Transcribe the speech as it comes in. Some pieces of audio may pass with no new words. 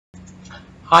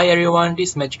Hi everyone, this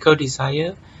is Magical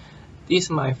Desire. This is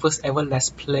my first ever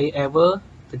Let's Play ever.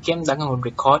 The game that I'm going to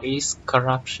record is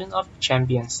Corruption of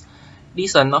Champions. This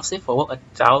is a not safe for work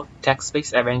adult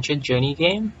text-based adventure journey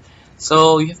game.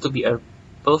 So you have to be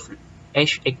above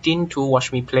age 18 to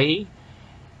watch me play.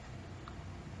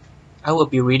 I will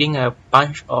be reading a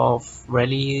bunch of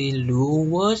really low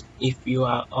words. If you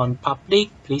are on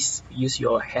public, please use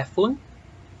your headphone.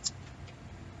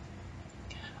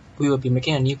 We will be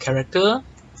making a new character.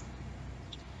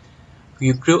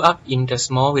 You grew up in the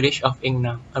small village of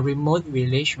Ingnam, a remote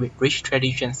village with rich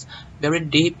traditions, very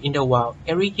deep in the wild.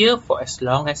 Every year, for as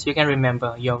long as you can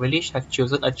remember, your village has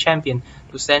chosen a champion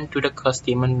to send to the cursed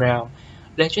demon realm.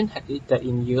 Legend has it that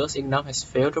in years, Ingnam has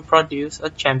failed to produce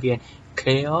a champion.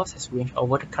 Chaos has reigned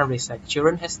over the countryside.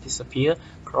 Children has disappeared,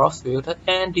 crops wilted,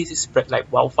 and disease spread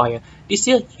like wildfire. This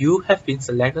year, you have been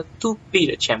selected to be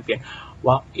the champion.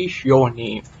 What is your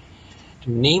name?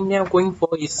 The name they are going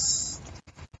for is...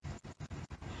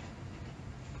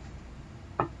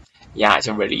 yeah, it's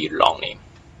a really long name.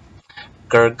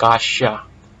 Gargasha.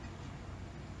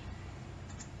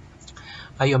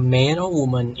 Are you a man or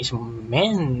woman? It's a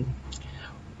man.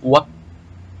 What?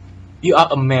 You are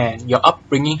a man. Your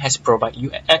upbringing has provided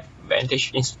you an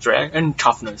advantage in strength and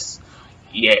toughness.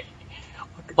 Yeah.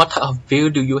 What type of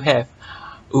build do you have?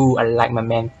 Ooh, I like my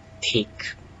man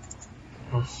thick.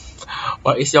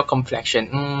 What is your complexion?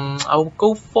 I will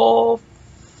go for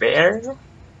fair.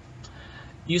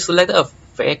 You selected a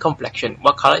fair complexion.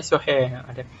 What color is your hair?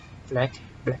 Black,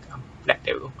 black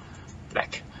devil,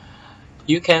 black.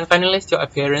 You can finalize your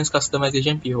appearance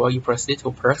customization before you proceed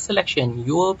to product selection.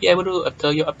 You will be able to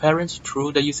alter your appearance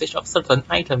through the usage of certain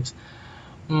items.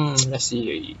 Let's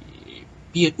see.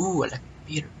 Beard. Ooh, I like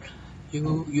beard.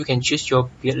 You can choose your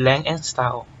beard length and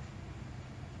style.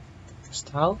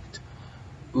 Style.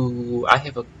 Ooh, I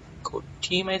have a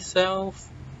goatee myself.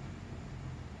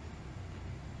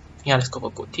 Yeah, let's go for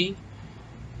goatee.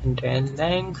 And then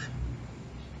length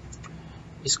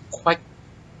is quite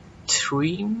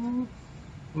trim.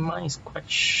 Mine is quite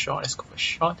short. Let's go for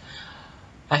short.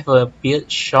 I have a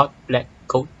beard short black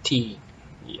goatee.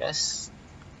 Yes.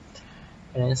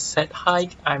 And then set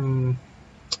height, I'm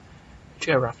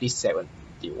actually roughly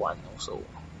 71 also.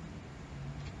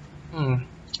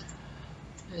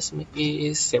 Let's make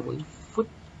it 7 foot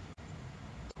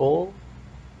tall.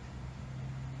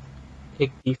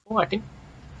 84, I think.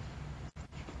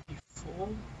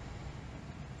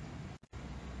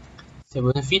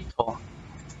 7 feet tall.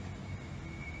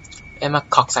 And my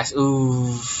cock size,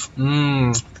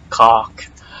 cock.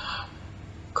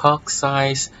 Cock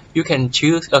size, you can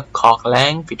choose a cock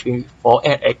length between 4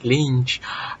 and 8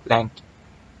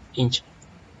 inch.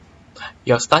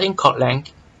 Your starting cock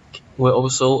length will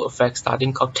also affect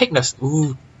starting cock thickness.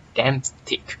 Ooh, damn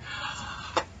thick.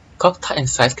 Cock type and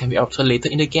size can be altered later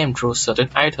in the game through certain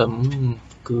item.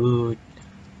 Good.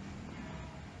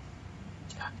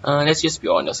 Let's just be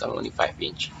honest, I'm only 5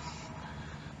 inch.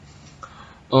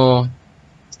 Oh,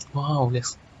 wow,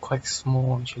 that's quite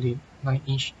small actually. 9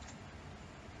 inch.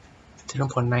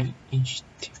 0.9 inch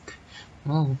thick.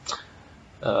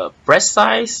 Breast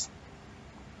size.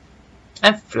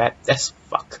 I'm flat as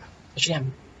fuck. Actually,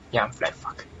 I'm flat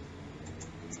fuck.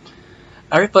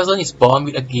 Every person is born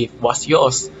with a gift. What's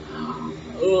yours?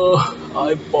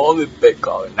 I'm born with big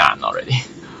God. Nah, not really.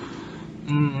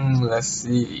 Let's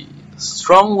see.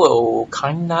 Strong will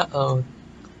kinda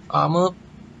armor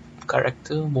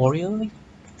character warrior.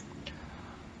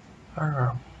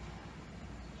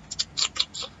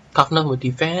 Toughness will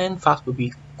defend, fast will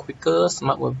be quicker,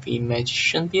 smart will be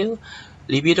magician build,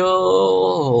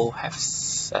 libido have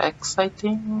sex, I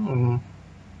think.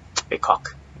 Big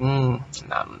cock. Nah,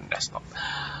 that's not.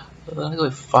 Let's go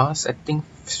with fast. I think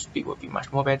speed will be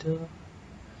much more better.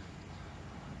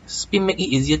 Speed make it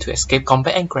easier to escape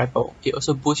combat and grapple. It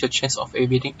also boosts your chance of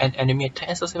evading an enemy attack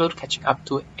and susceptible to catching up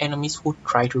to enemies who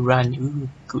try to run. Ooh,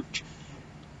 good.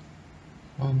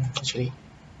 Actually,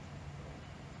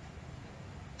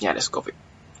 yeah, let's go with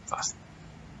fast.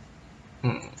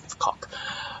 Cock.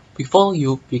 Before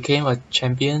you became a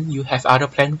champion, you have other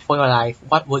plans for your life.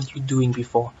 What were you doing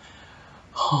before?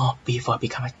 Oh, before I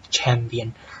become a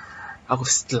champion, I was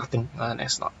slutting.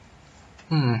 That's not.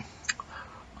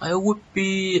 I would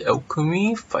be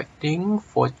alchemy, fighting,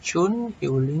 fortune,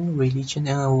 healing, religion,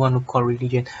 and I want to call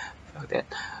religion. Like that.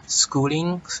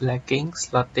 Schooling, slacking,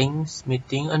 slutting,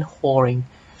 smithing, and whoring.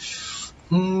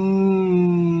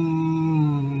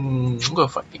 Go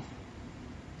fighting.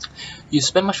 You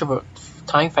spend much of your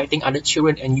time fighting other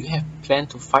children, and you have planned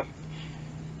to find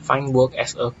work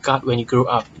as a guard when you grow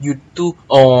up. You too.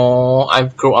 Oh, I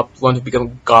grow up want to become a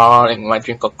guard, and my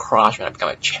dream got crushed when I become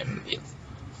a champion.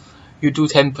 You do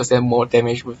 10% more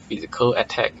damage with physical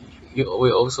attack. You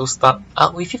will also start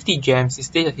out with 50 gems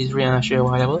instead of history and share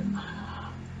whatever.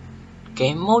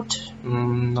 Game mode,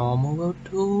 normal will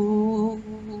do.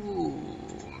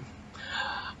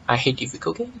 I hate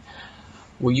difficult game.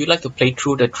 Would you like to play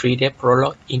through the 3-day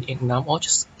prologue in Ingnam or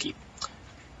just skip?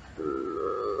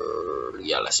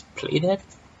 Yeah, let's play that.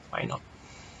 Why not?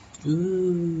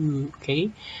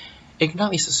 Okay.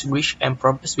 Ingnam is a rich and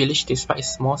prosperous village despite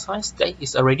its small size. There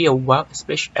is already a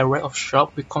well-established area of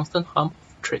shops with constant hum of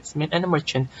tradesmen and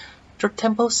merchants. The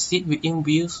temple sits within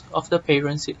views of the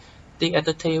parents. They at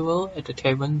the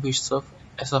tavern which serve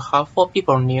as a hub for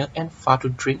people near and far to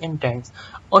drink and dance.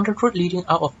 On the road leading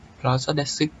out of the plaza that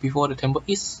sits before the temple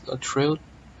is a trail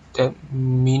that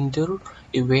meanders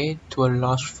away to a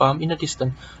large farm in the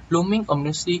distance. Looming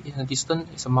ominously in the distance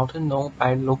is a mountain known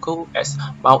by locals as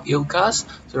Mount Ilgas.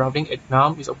 Surrounding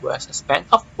Ingnam is a vast expanse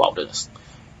of wilderness.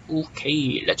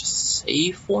 Okay, let's just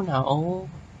save for now.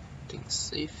 I think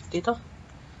save data.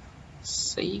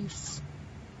 Save.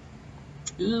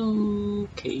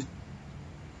 Okay.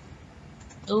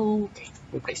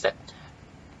 Replace that.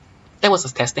 That was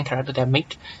a testing character that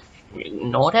made.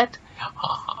 Ignore that.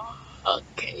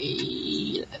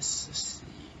 Okay, let's see.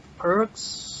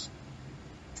 Perks.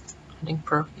 I think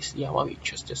perk is what we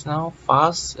chose just now.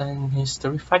 Fast and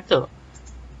history fighter.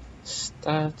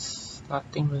 Stats,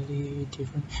 nothing really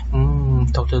different.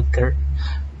 Total guard.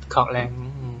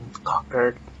 Cockland. Cock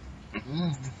guard.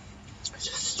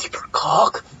 Super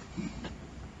cock.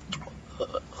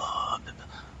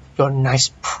 Your nice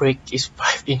prick is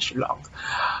 5 inches long.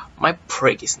 My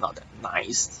prick is not that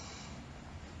nice.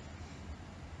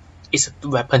 It's a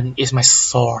weapon, it's my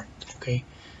sword, okay?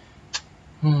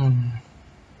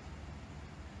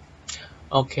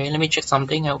 Okay, let me check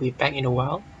something, I'll be back in a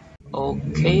while.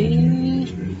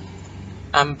 Okay,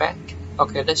 I'm back.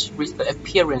 Okay, let's read the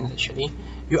appearance actually.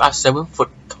 You are 7 foot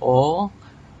tall,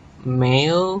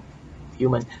 male,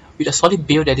 human. With a solid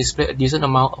build that displays a decent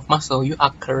amount of muscle, you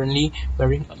are currently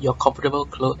wearing your comfortable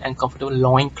clothes and comfortable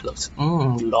loin clothes.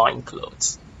 Loin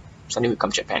clothes. Suddenly we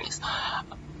become Japanese.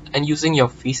 And using your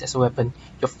fist as a weapon.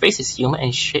 Your face is human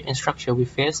and shape and structure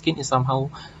with fair skin and somehow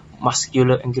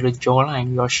muscular angular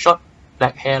jawline. Your short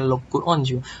black hair look good on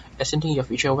you. Accenting your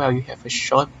feature well, you have a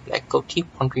short black goatee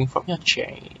pointing from your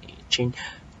chin.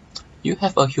 You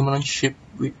have a humanoid shape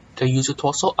with the usual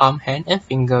torso, arm, hand, and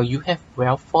finger. You have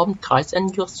well-formed thighs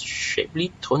and your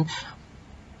shapely toned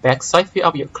backside fill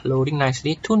up your clothing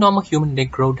nicely. 2 normal human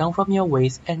legs grow down from your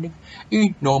waist and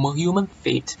a normal human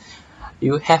feet.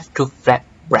 You have 2 flat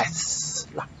breasts,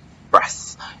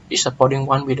 each supporting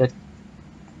one with a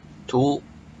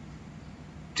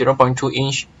 0.2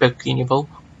 inch belly nipple,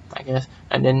 I guess,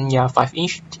 and then 5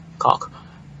 inch cock,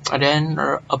 and then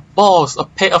a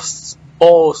pair of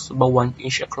balls about 1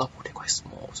 inch across. They're quite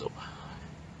small, so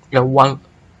one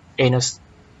anus.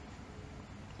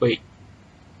 Wait.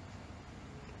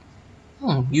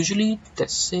 Usually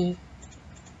that's say.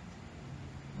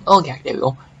 Oh yeah, there we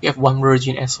go. You have 1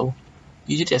 virgin asshole.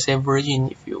 Usually they say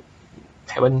virgin if you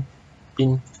haven't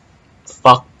been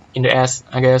fucked in the ass,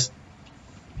 I guess.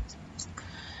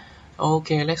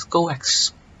 Okay, let's go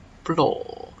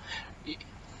explore.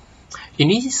 In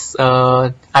this,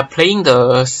 I'm playing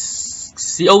the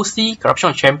COC Corruption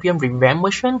of Champion revamp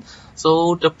version.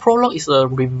 So the prologue is a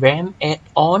revamp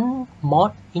add-on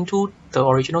mod into the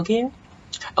original game.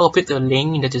 I will put the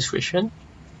link in the description.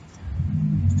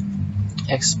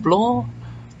 Explore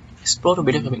the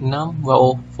village of Ingnam.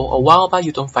 Well, for a while but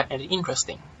you don't find anything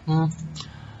interesting.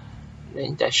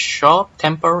 Then that shop,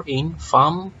 temple, inn,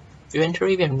 farm,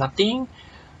 inventory, we have nothing.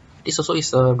 This also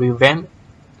is a revamp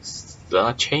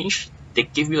change. They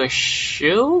give you a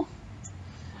shoe,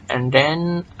 and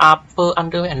then upper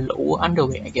underwear and lower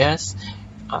underwear, I guess.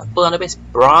 Upper underwear is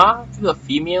bra, if you are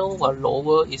female, while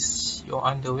lower is your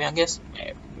underwear, I guess.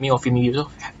 Male or female, you don't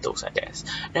have those, I guess.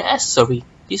 Then accessory,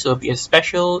 this will be a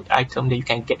special item that you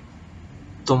can get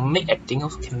to make everything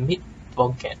else can meet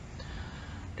or get.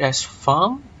 There's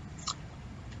farm.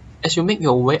 As you make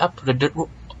your way up to the dirt road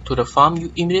to the farm,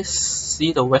 you immediately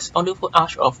see the west bountiful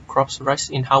arch of crops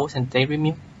rising in houses and dairy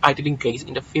milk idling grazed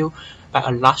in the field by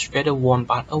a large feather worn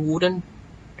barn. A wooden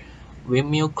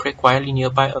windmill cracked quietly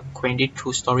nearby a quaint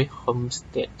 2-story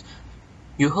homestead.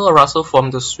 You hear a rustle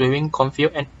from the swaying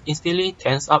cornfield and instantly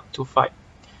tense up to fight.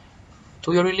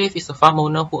 To your relief is the farm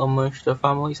owner who emerged. The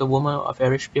farmer is a woman of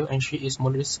average build and she is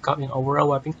moderately scarred in overall,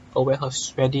 wiping away her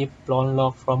sweaty blonde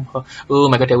lock from her. Oh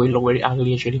my god, that will look very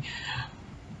ugly actually.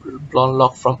 Blonde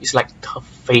lock from, it's like her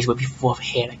face will be full of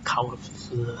hair like cow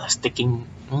sticking.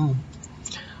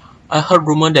 I heard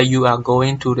rumor that you are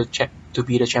going to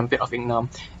be the champion of Ingnam.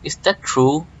 Is that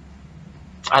true?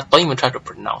 I don't even try to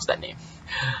pronounce that name.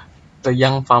 The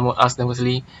young farmer asked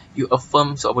nervously, "You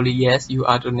affirm soberly, yes, you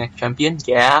are the next champion?"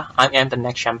 "Yeah, I am the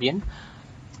next champion."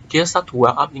 Tears started to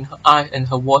well up in her eyes and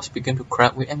her voice began to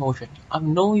crack with emotion. "I've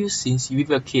known you since you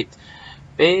were a kid.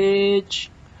 Bitch.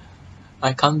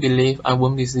 I can't believe I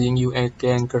won't be seeing you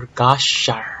again,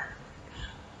 Gergasha.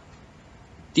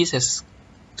 This has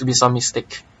to be some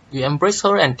mistake." You embrace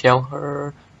her and tell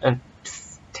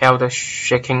the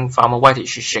shaking farmer why is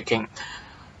she shaking.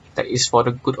 That is for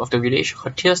the good of the village. Her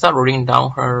tears start rolling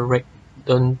down her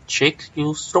reddened cheeks.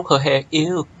 You stroke her hair,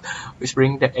 ew,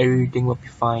 whispering that everything will be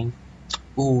fine.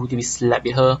 Ooh, did we slap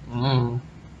at her?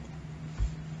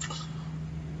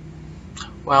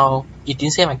 Well, it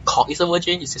didn't say my cock is a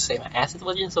virgin, it just say my ass is a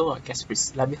virgin, so I guess we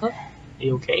slap at her. Are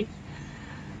you okay?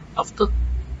 After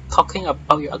talking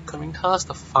about your upcoming task,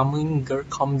 the farming girl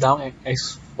calmed down and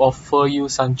offer you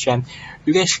some jam.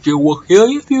 "You can still work here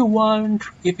if you want.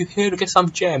 If you're here to get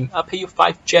some jam, I'll pay you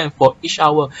 5 jam for each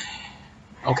hour."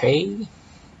 Okay.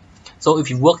 So if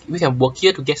we can work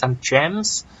here to get some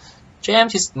gems.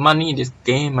 Gems is money in this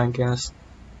game, I guess.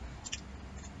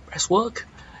 Let's work.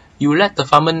 You let the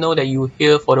farmer know that you're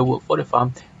here for the work for the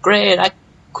farm. Great, I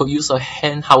could use a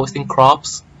hand harvesting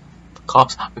crops.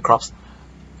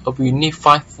 We need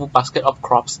 5 full baskets of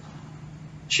crops.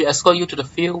 She escorts you to the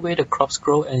field where the crops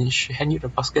grow and she hands you the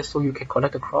basket so you can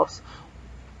collect the crops.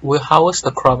 We'll harvest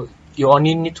the crop. You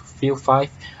only need to fill 5.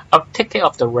 I'll take care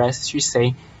of the rest, she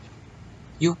say.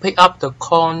 You pick up the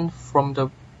corn from the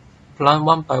plant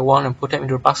one by one and put them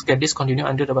into the basket. Discontinue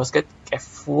until the basket gets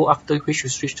full, after which you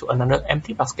switch to another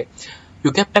empty basket.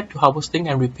 You get back to harvesting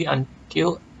and repeat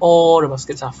until all the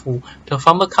baskets are full. The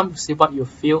farmer comes to see what you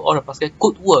fill all the baskets.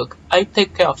 Good work. I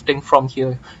take care of things from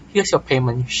here. Here's your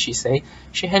payment, she say.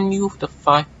 She hands you the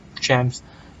 5 gems.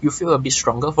 You feel a bit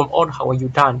stronger from all the hard work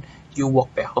you've done. You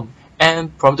walk back home.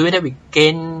 And from doing that, we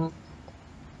gain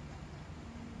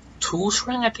 2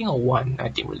 strength, I think, or 1. I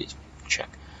didn't really check.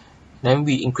 Then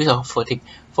we increase our fatigue.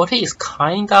 Fatigue is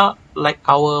kinda like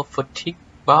our fatigue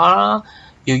bar.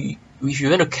 If you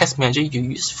want to cast magic, you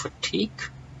use fatigue.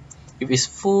 If it's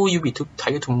full, you'll be too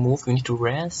tired to move. You need to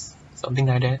rest, something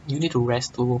like that. You need to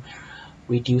rest to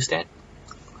reduce that.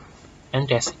 And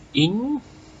that's inn.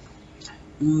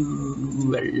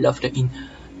 Ooh, I love the inn.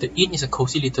 The inn is a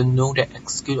cozy little nook that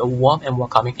exudes a warm and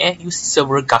welcoming air. You see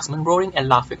several guardsmen rolling and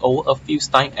laughing over a few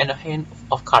steins and a hand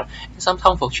of cards, and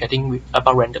sometimes for chatting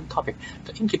about random topics.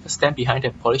 The innkeeper stands behind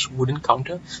a polished wooden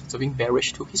counter, serving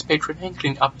beverage to his patron and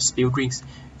cleaning up spilled drinks.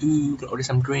 Ooh, can order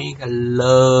some drink. I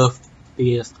love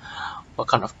beers. What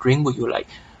kind of drink would you like?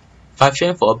 5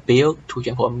 yen for a beer, 2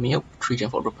 yen for a milk, 3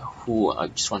 yen for a rubber. Ooh, I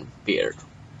just want beer.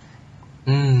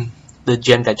 The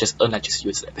gem that I just earned, I just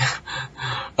use it.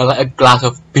 I like a glass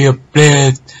of beer,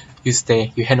 please. You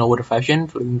stay. You hand over the 5 yen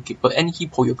to the innkeeper and he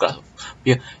pour your glass of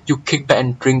beer. You kick back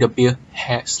and drink the beer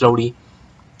slowly.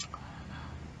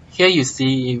 Here you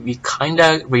see we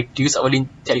kinda reduce our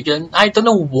intelligence. I don't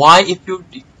know why if you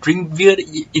drink beer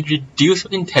it reduces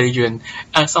your intelligence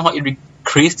and somehow it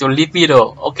increases your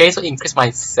libido. Okay, so increase my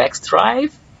sex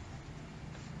drive.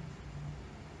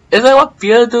 Is that what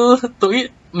beer do to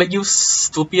it? Make you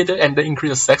stupider and then increase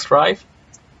your sex drive?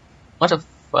 What the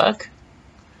fuck?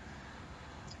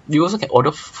 You also can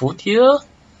order food here.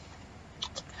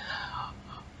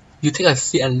 You take a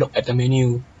seat and look at the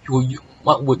menu.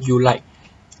 What would you like?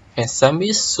 And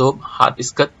sandwich, soup, hard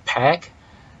biscuit pack,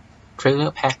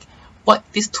 trailer pack. What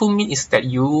these 2 mean is that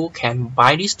you can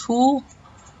buy these two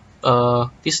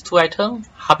items,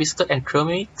 hard biscuit and trail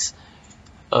mix.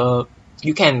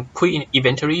 You can put it in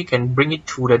inventory, you can bring it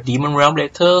to the demon realm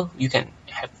later, you can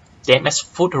have them as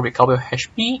food to recover your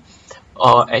HP,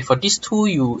 and for these 2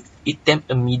 you eat them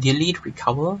immediately to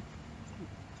recover.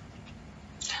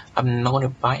 I'm not going to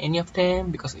buy any of them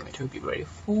because the inventory will be very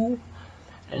full.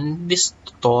 And this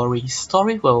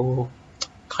story will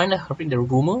kinda hurry the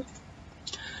rumor.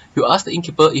 You ask the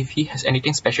innkeeper if he has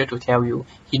anything special to tell you.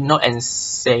 He nods and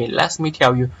say, "Let me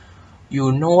tell you.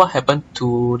 You know what happened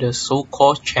to the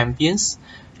so-called champions?"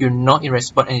 You nod in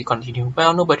response and he continues,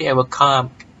 "Well, nobody ever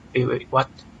came." Wait, what?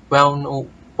 Well,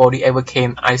 nobody ever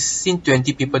came. I've seen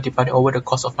 20 people departing over the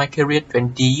course of my career,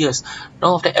 20 years.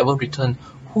 None of them ever returned.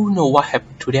 Who knows what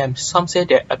happened to them? Some say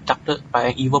they're abducted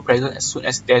by an evil presence as soon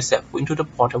as they set foot into the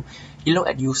portal. He looked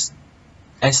at you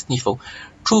and sniffled.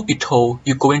 Truth be told,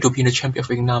 you're going to be the champion of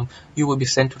Ingnam. You will be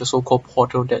sent to the so-called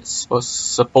portal that was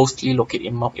supposedly located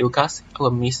in Mount Ilgas. I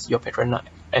will miss your patronage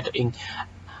at the inn.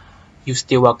 You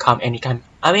still welcome anytime.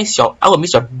 I will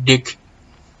miss your dick.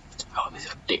 I will miss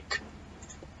your dick.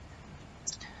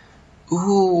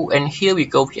 Ooh, and here we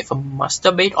go. We have a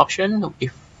masturbate option.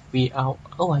 If we are,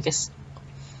 I guess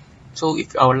So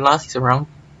if our last is around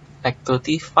like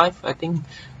 35, I think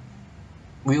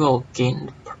we will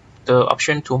gain the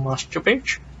option to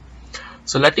masturbate.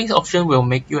 Selecting this option will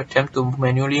make you attempt to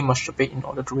manually masturbate in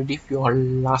order to relieve your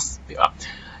last.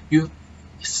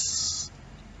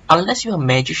 Unless you are a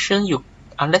magician, you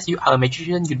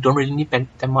don't really need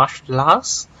that much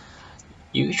lust.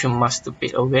 You should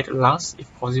masturbate away the lust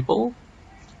if possible.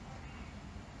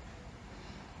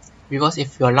 Because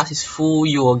if your lust is full,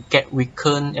 you will get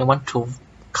weakened and want to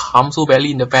come so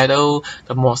badly in the battle.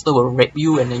 The monster will rape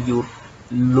you and then you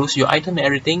lose your item and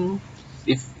everything.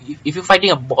 If you're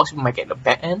fighting a boss, you might get a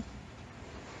bad end.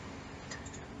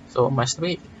 So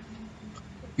masturbate.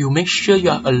 You make sure you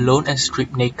are alone and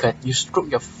strip naked. You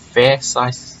stroke your fair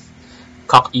size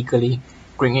cock eagerly.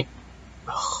 Bring it.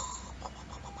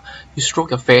 You stroke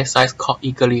your fair size cock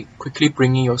eagerly, quickly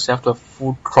bringing yourself to a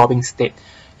full throbbing state.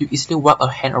 You easily wrap a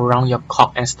hand around your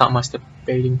cock and start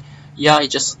masturbating. Yeah,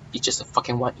 it's just a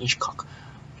fucking 1-inch cock.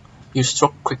 You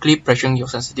stroke quickly, pressuring your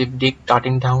sensitive dick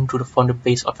darting down from the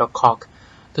base of your cock.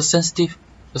 The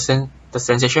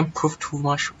sensation proved too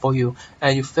much for you,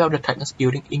 and you felt the tightness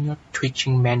building in your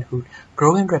twitching manhood.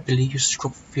 Growing rapidly, you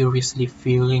stroke furiously,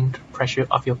 feeling the pressure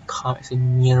of your cum as a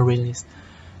near release.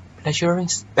 Pleasuring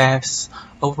spasms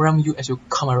overwhelm you as you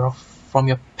come out from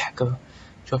your pecker.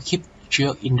 Your hip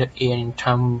jerk in the air in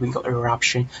time with your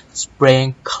eruption,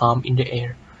 spraying cum in the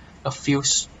air. A few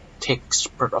thick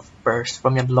spurt of burst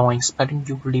from your loins, spreading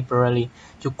you liberally.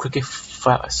 You quickly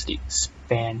fell asleep,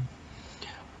 span.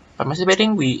 By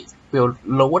masturbating, we will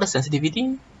lower the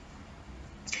sensitivity.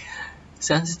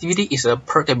 Sensitivity is a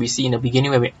perk that we see in the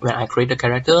beginning when I create the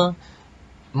character.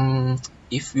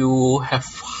 If you have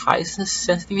high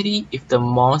sensitivity, if the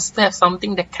monster has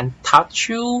something that can touch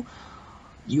you,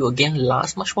 you will gain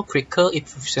lust much more quicker. If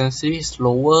sensitivity is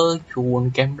lower, you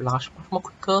won't gain lust much more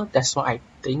quicker. That's what I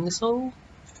think so.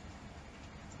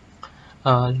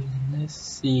 Let's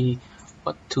see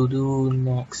what to do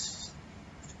next.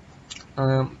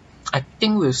 I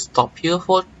think we'll stop here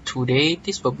for today.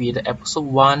 This will be the episode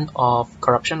 1 of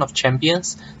Corruption of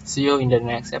Champions. See you in the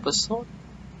next episode.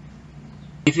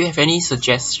 If you have any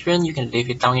suggestion, you can leave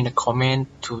it down in the comment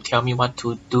to tell me what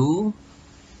to do.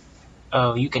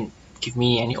 You can give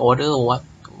me any order, or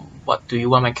what do you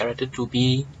want my character to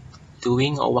be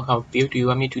doing, or what kind of build do you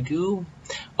want me to do,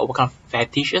 or what kind of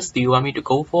fetishes do you want me to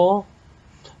go for.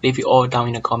 Leave it all down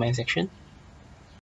in the comment section.